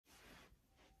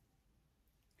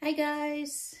Hi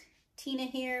guys, Tina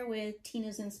here with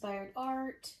Tina's Inspired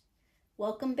Art.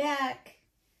 Welcome back.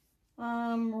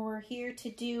 We're here to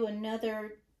do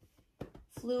another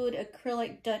fluid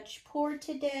acrylic Dutch pour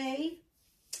today.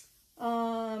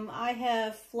 I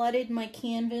have flooded my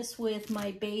canvas with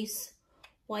my base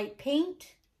white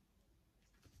paint.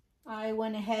 I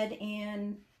went ahead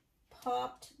and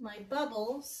popped my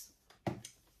bubbles. I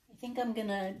think I'm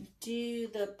gonna do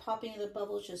the popping of the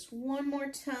bubbles just one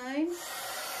more time,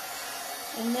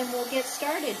 and then we'll get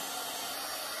started.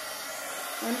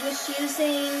 I'm just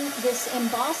using this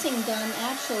embossing gun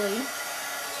actually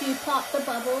to pop the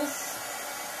bubbles.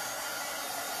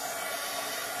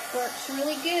 Works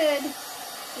really good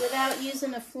without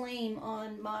using a flame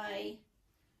on my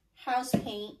house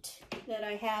paint that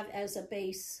I have as a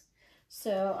base.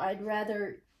 So I'd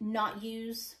rather not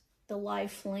use the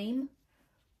live flame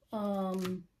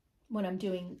when I'm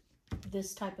doing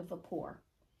this type of a pour.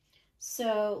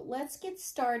 So let's get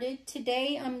started.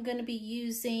 Today I'm going to be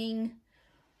using,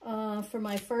 for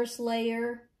my first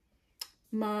layer,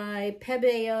 my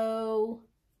Pebeo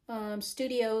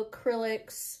Studio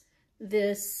Acrylics.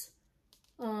 This,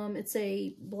 it's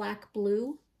a black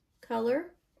blue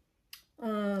color.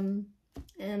 And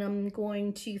I'm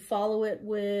going to follow it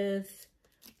with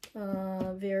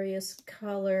various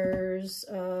colors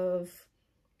of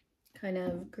kind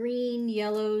of green,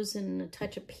 yellows, and a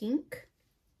touch of pink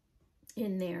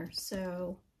in there.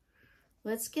 So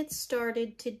let's get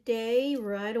started today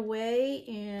right away,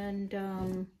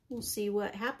 and we'll see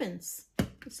what happens.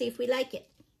 We'll see if we like it.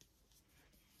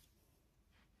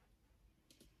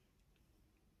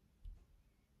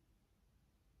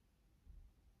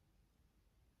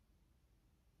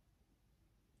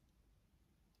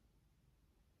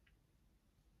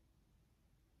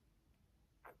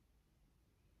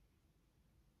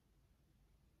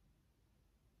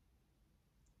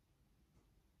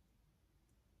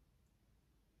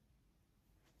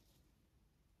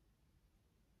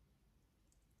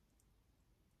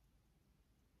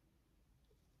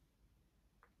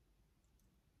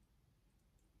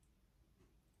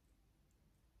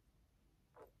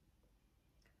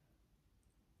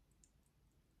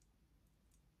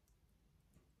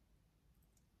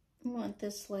 I want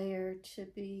this layer to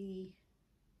be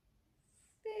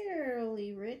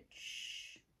fairly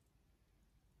rich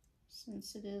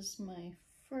since it is my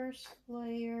first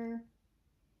layer.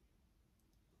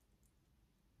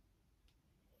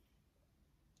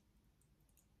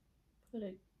 Put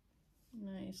a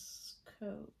nice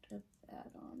coat of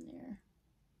that on there.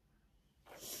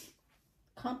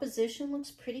 Composition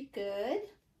looks pretty good.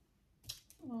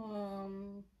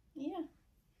 Yeah.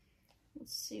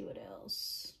 Let's see what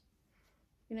else.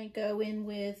 I'm gonna go in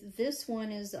with, this one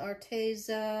is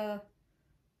Arteza,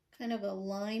 kind of a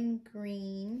lime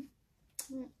green.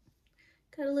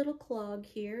 Got a little clog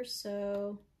here,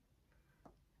 so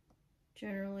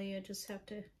generally I just have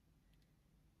to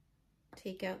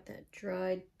take out that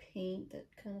dried paint that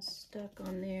kind of stuck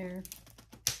on there.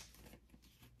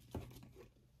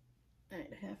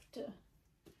 I'd have to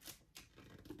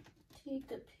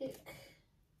take a pick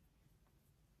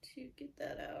to get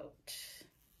that out.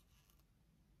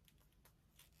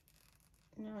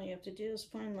 Now all you have to do is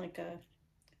find like a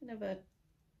kind of a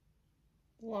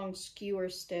long skewer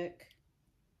stick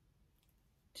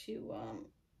to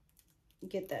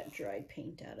get that dried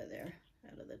paint out of there,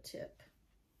 out of the tip.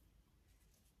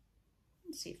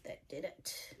 Let's see if that did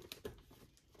it.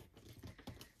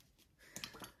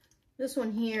 This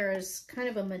one here is kind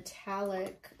of a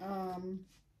metallic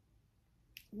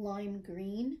lime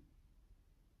green.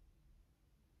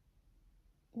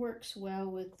 Works well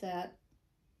with that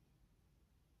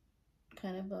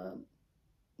kind of a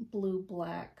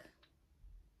blue-black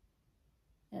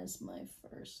as my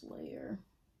first layer.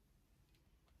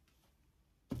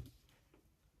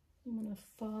 I'm going to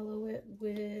follow it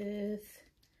with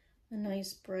a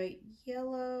nice bright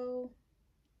yellow.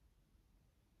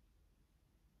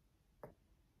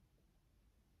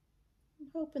 I'm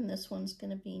hoping this one's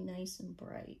going to be nice and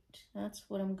bright. That's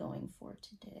what I'm going for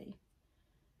today.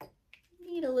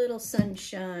 Need a little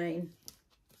sunshine.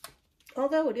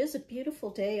 Although it is a beautiful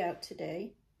day out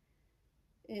today.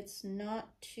 It's not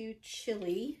too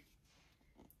chilly.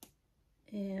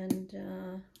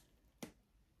 And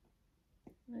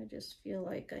I just feel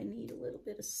like I need a little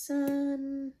bit of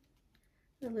sun.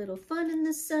 A little fun in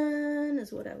the sun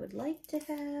is what I would like to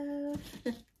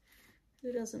have.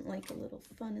 Who doesn't like a little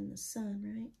fun in the sun,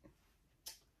 right?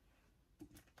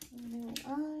 I know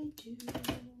I do.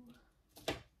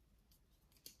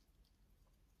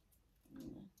 I'm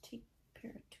gonna take a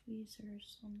pair of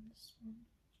tweezers on this one,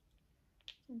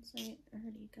 since I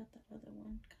already got that other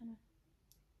one kind of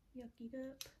yuckied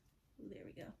up. Ooh, there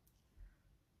we go.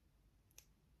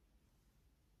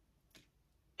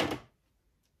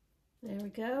 There we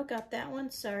go, got that one.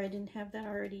 Sorry I didn't have that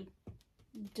already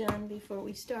done before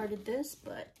we started this,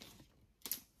 but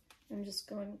I'm just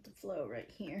going with the flow right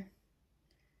here.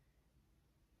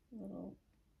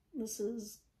 This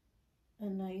is a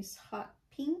nice hot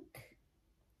pink.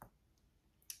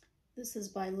 This is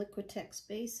by Liquitex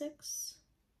Basics.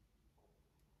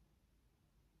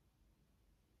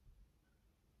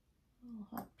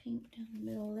 A hot pink down the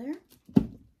middle there.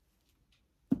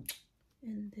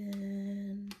 And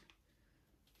then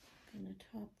I'm going to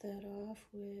top that off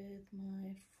with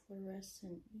my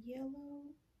fluorescent yellow.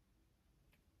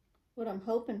 What I'm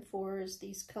hoping for is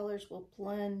these colors will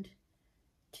blend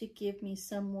to give me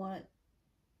somewhat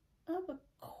of a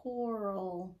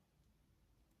coral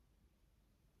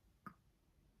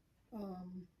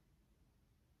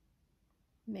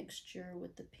mixture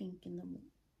with the pink and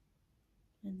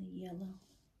the yellow.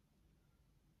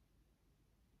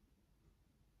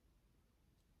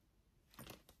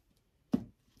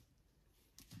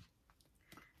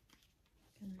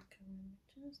 Gonna go in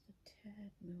just a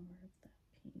tad more of that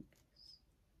pink.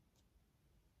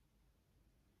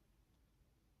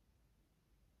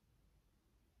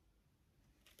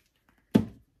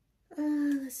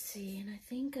 Let's see, and I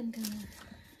think I'm gonna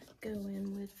go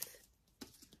in with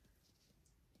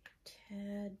a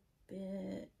tad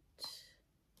bit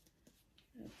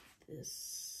of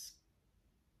this.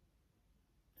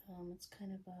 It's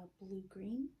kind of a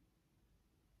blue-green,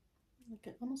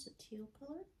 like almost a teal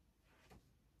color,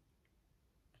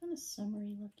 kind of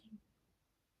summery looking.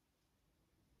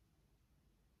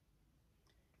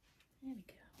 There we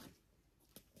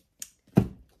go.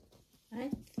 I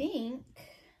think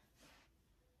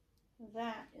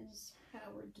that is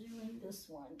how we're doing this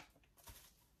one.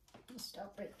 I'll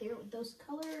stop right there with those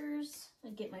colors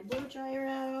and get my blow dryer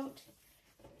out.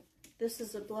 This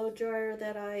is a blow dryer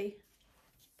that I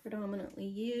predominantly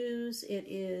use. It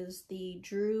is the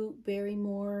Drew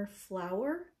Barrymore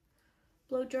Flower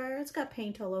blow dryer. It's got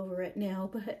paint all over it now,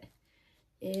 but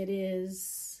it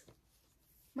is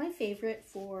my favorite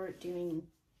for doing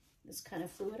this kind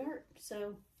of fluid art.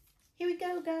 So here we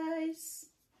go, guys.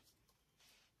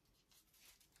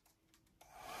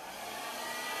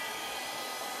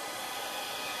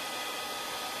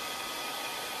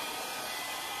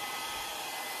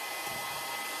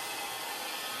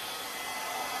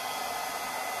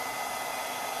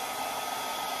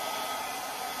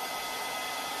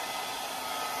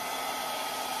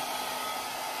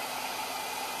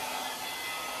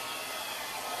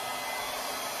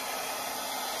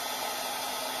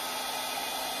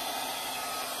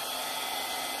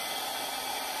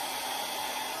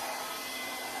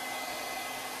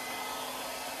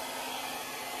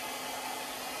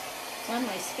 On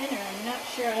my spinner. I'm not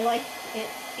sure I like it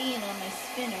being on my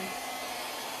spinner.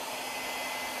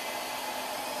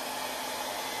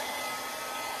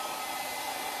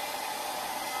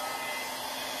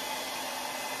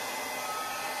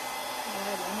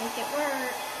 But we'll make it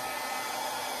work.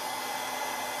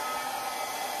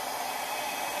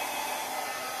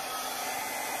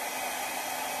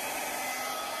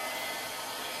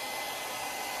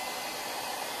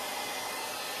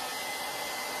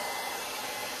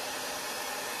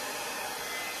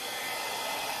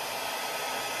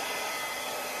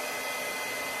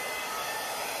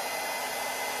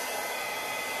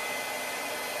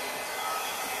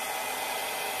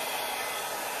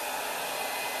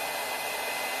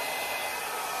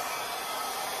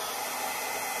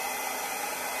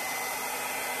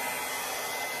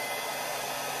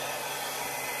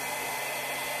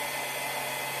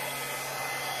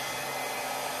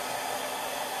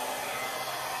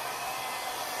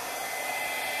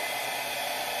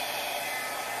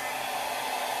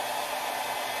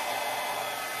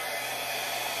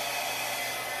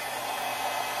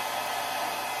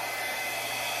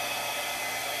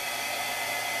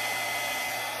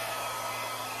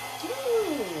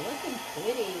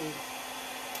 Pretty.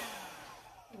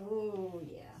 Oh,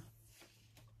 yeah.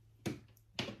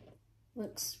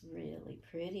 Looks really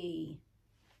pretty.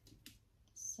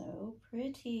 So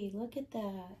pretty. Look at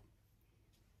that.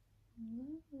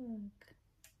 Look.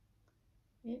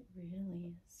 It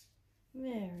really is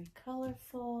very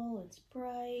colorful. It's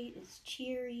bright. It's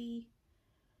cheery.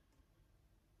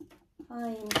 I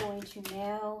am going to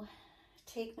now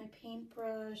take my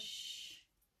paintbrush,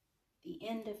 the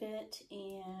end of it,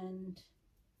 and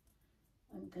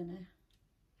I'm gonna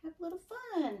have a little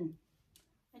fun.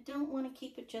 I don't want to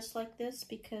keep it just like this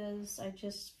because I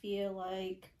just feel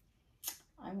like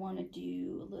I want to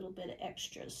do a little bit of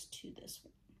extras to this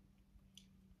one.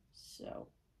 So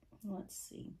let's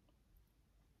see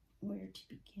where to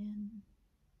begin.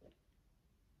 Yeah.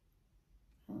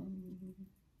 I'm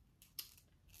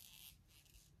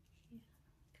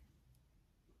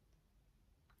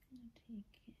gonna take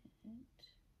it.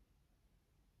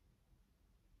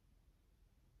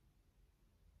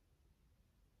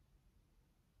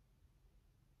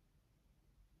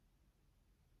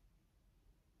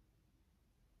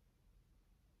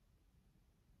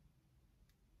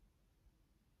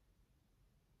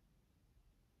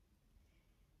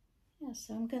 Yeah,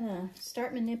 so I'm gonna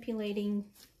start manipulating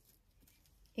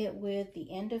it with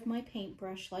the end of my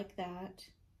paintbrush like that.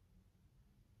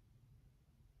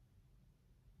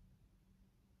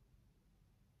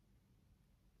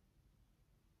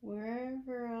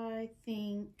 Wherever I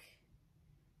think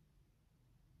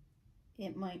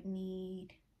it might need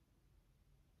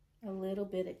a little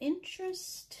bit of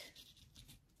interest,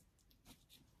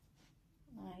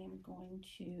 I am going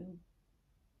to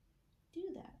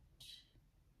do that.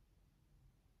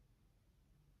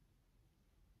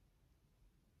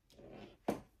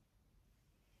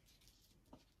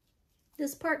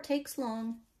 This part takes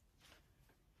long.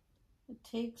 It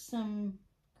takes some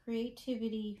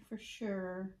creativity for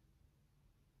sure.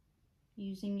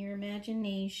 Using your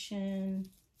imagination.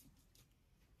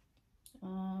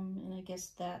 And I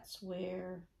guess that's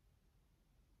where,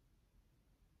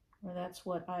 or that's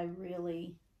what I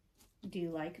really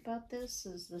do like about this,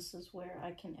 is this is where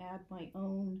I can add my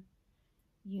own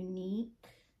uniqueness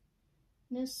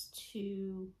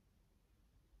to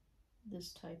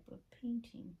this type of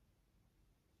painting.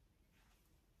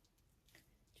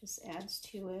 Just adds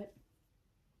to it.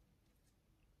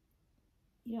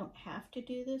 You don't have to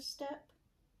do this step.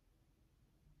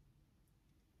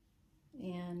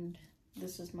 And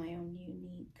this is my own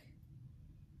unique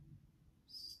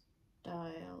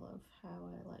style of how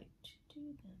I like to do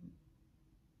them.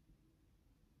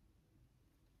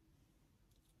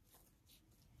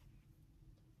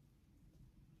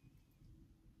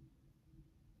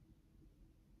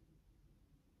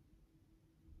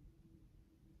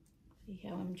 See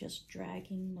how I'm just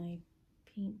dragging my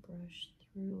paintbrush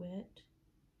through it.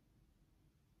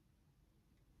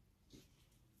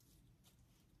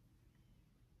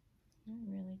 It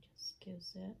really just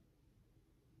gives it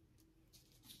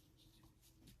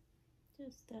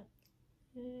just that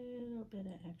little bit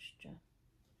of extra.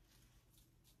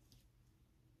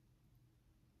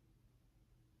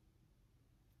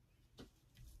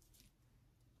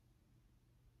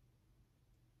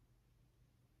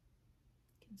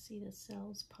 You can see the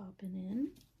cells popping in.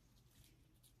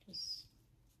 Just,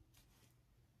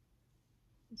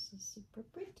 this is super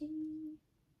pretty.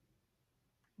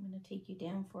 I'm going to take you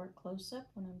down for a close-up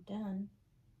when I'm done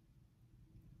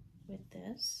with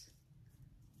this,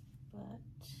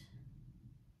 but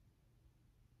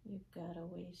we've got a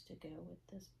ways to go with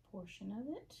this portion of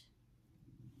it.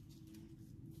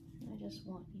 And I just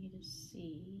want you to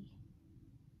see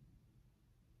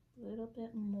a little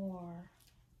bit more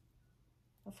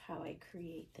of how I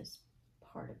create this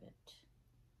part of it.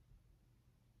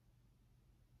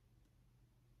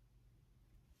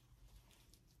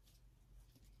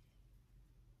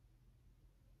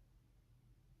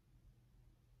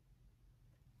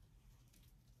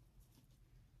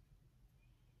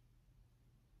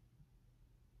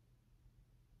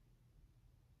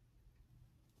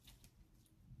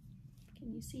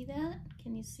 Can you see that?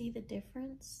 Can you see the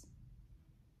difference?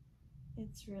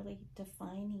 It's really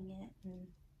defining it, and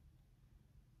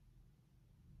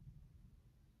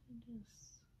I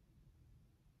just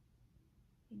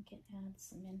think it adds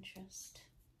some interest.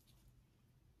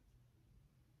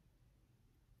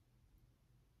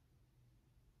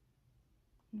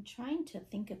 I'm trying to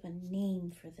think of a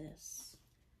name for this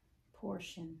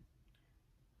portion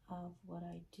of what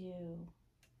I do.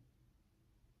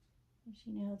 As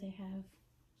you know, they have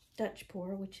Dutch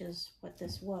pour, which is what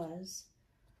this was.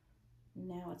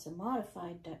 Now it's a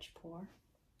modified Dutch pour,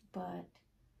 but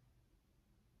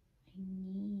I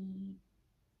need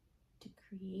to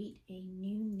create a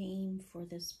new name for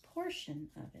this portion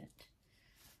of it,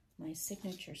 my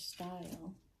signature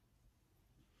style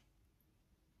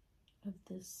of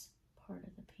this part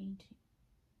of the painting.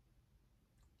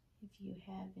 If you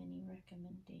have any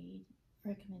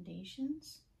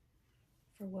recommendations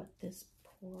for what this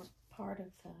part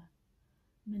of the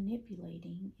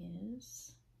manipulating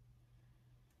is,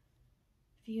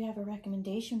 if you have a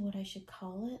recommendation what I should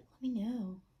call it, let me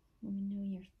know. Let me know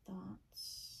your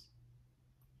thoughts.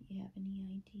 If you have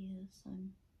any ideas,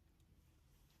 I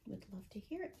would love to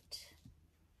hear it.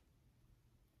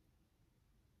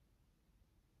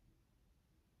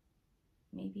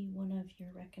 Maybe one of your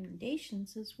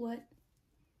recommendations is what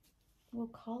we'll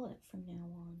call it from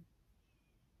now on.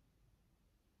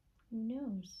 Who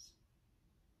knows?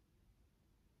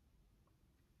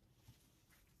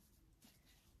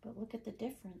 But look at the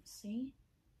difference, see?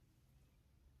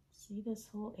 See this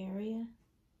whole area?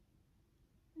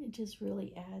 It just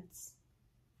really adds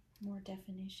more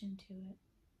definition to it.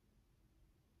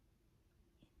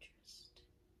 Interest.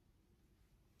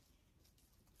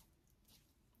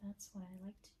 That's why I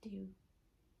like to do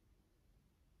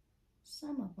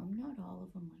some of them, not all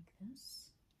of them like this,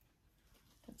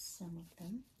 but some of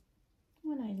them.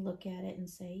 When I look at it and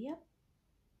say, yep,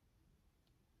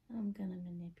 I'm gonna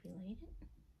manipulate it.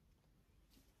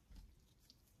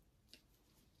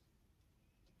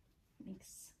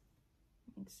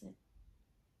 Makes it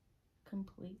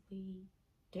completely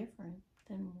different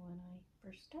than when I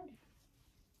first started.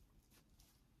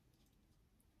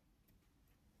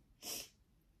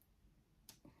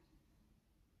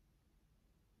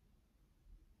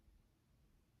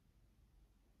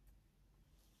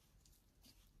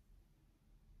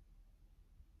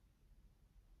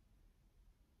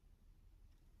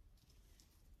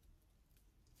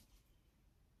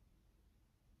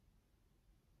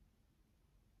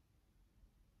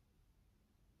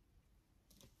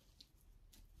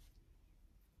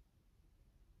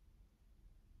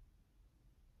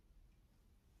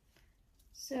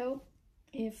 So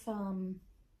if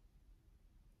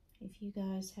you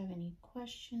guys have any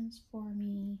questions for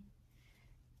me,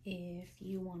 if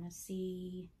you want to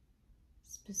see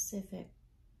specific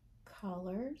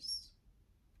colors,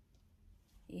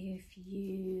 if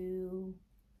you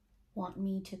want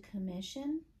me to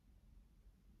commission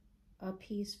a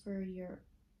piece for your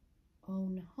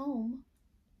own home,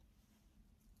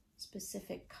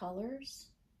 specific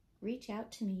colors, reach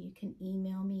out to me. You can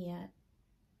email me at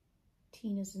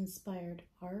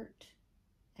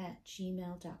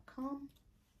tinasinspiredart@gmail.com.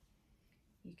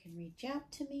 You can reach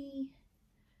out to me,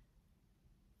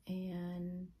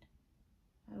 and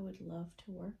I would love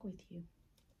to work with you.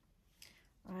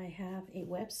 I have a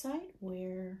website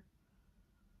where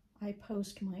I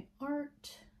post my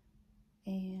art,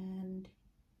 and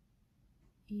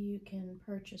you can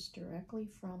purchase directly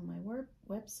from my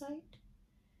website,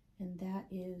 and that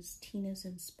is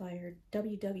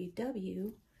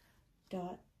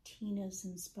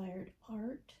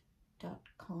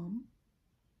www.tinasinspiredart.com,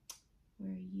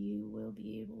 where you will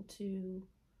be able to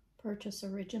purchase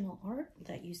original art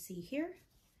that you see here.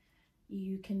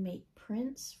 You can make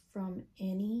prints from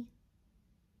any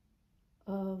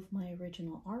of my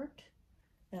original art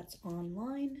that's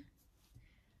online.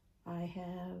 I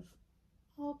have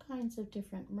all kinds of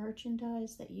different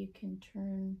merchandise that you can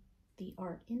turn the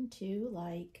art into,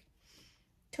 like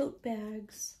tote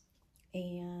bags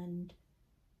and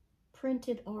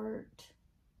printed art.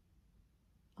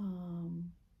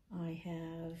 I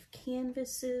have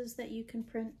canvases that you can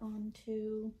print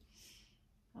onto.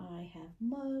 I have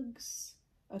mugs,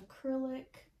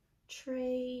 acrylic,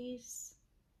 trays.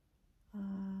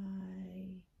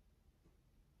 I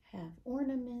have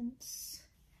ornaments.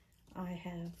 I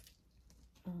have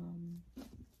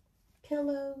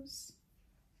pillows.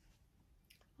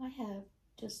 I have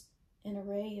just an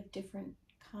array of different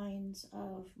kinds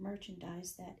of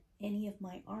merchandise that any of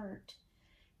my art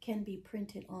can be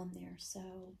printed on there.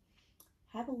 So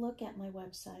have a look at my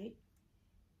website.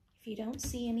 If you don't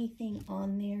see anything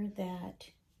on there that,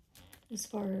 as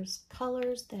far as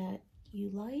colors that you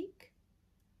like,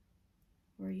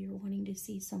 or you're wanting to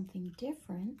see something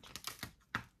different,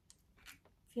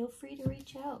 feel free to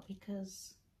reach out,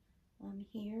 because I'm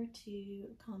here to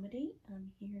accommodate.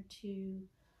 I'm here to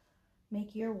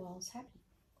make your walls happy.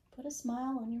 Put a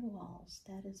smile on your walls.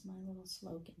 That is my little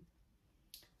slogan.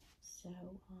 So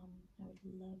I would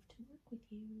love to work with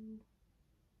you.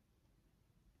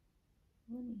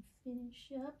 Let me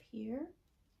finish up here,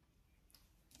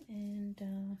 and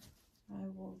I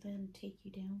will then take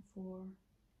you down for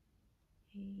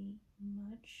a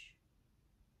much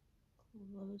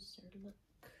closer look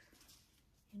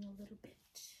in a little bit.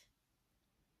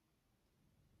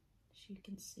 As you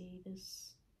can see,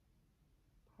 this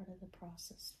part of the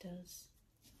process does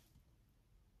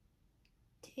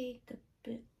take a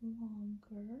bit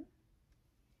longer,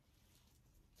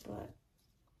 but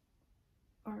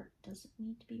art doesn't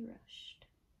need to be rushed.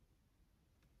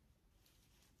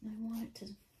 I want it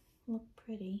to look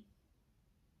pretty.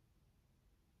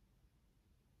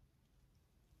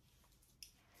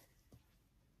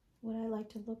 What I like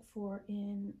to look for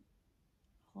in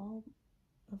all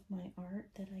of my art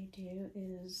that I do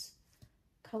is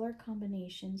color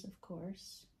combinations, of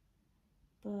course,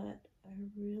 but I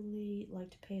really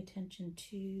like to pay attention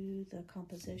to the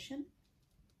composition,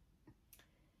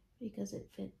 because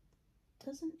it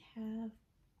doesn't have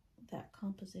that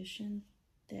composition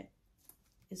that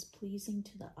is pleasing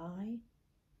to the eye,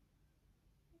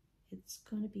 it's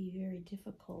going to be very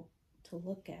difficult to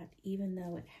look at, even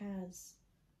though it has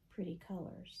pretty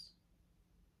colors.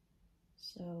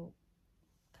 So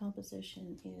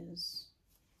composition is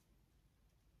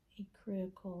a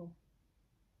critical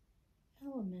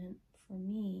element for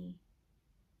me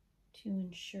to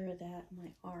ensure that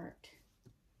my art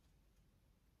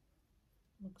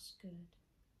looks good.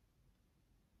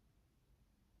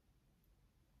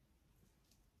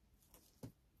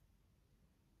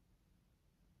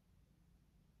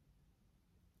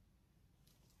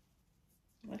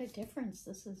 What a difference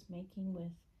this is making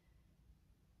with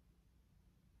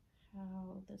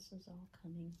how this is all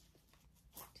coming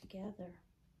together.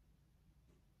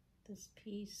 This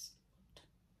piece looked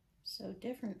so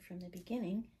different from the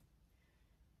beginning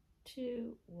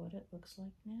to what it looks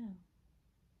like now.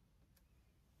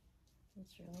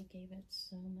 This really gave it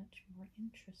so much more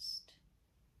interest.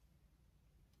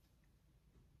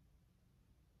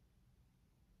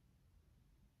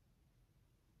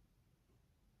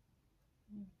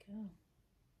 There we go.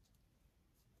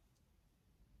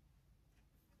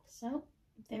 So,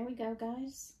 there we go,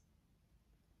 guys.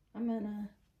 I'm gonna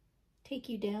take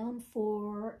you down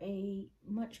for a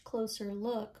much closer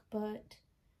look, but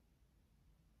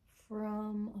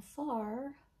from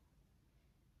afar,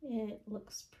 it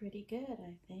looks pretty good,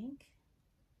 I think.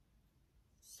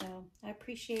 So, I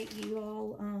appreciate you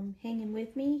all hanging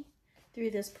with me through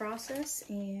this process,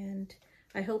 and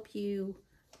I hope you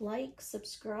like,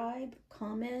 subscribe,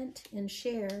 comment, and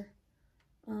share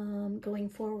going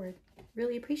forward.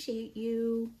 Really appreciate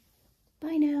you.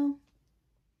 Bye now.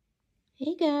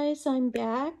 Hey guys, I'm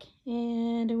back,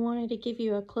 and I wanted to give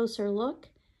you a closer look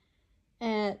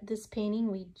at this painting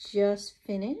we just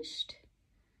finished.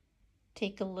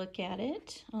 Take a look at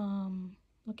it.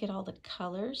 Look at all the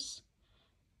colors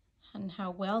and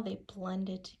how well they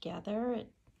blended together.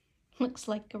 It looks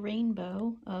like a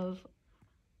rainbow of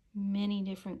many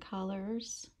different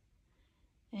colors,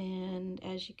 and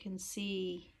as you can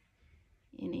see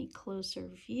in a closer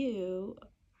view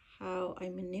how I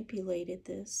manipulated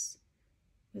this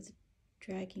with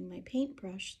dragging my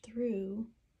paintbrush through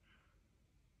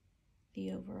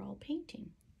the overall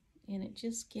painting, and it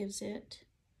just gives it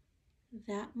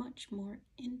that much more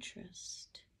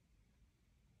interest.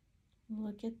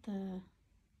 Look at the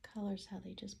colors, how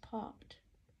they just popped.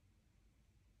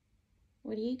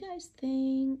 What do you guys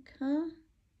think, huh?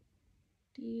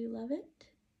 Do you love it?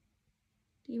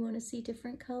 Do you want to see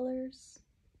different colors?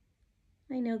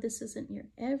 I know this isn't your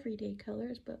everyday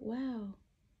colors, but wow.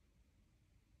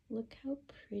 Look how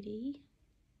pretty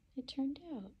it turned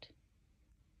out.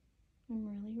 I'm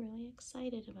really, really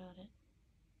excited about it.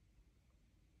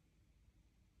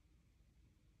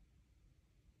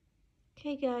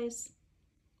 Okay, guys,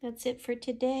 that's it for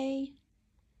today.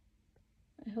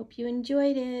 I hope you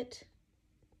enjoyed it.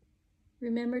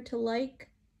 Remember to like,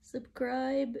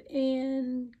 subscribe,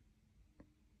 and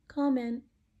comment.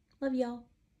 Love y'all.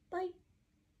 Bye.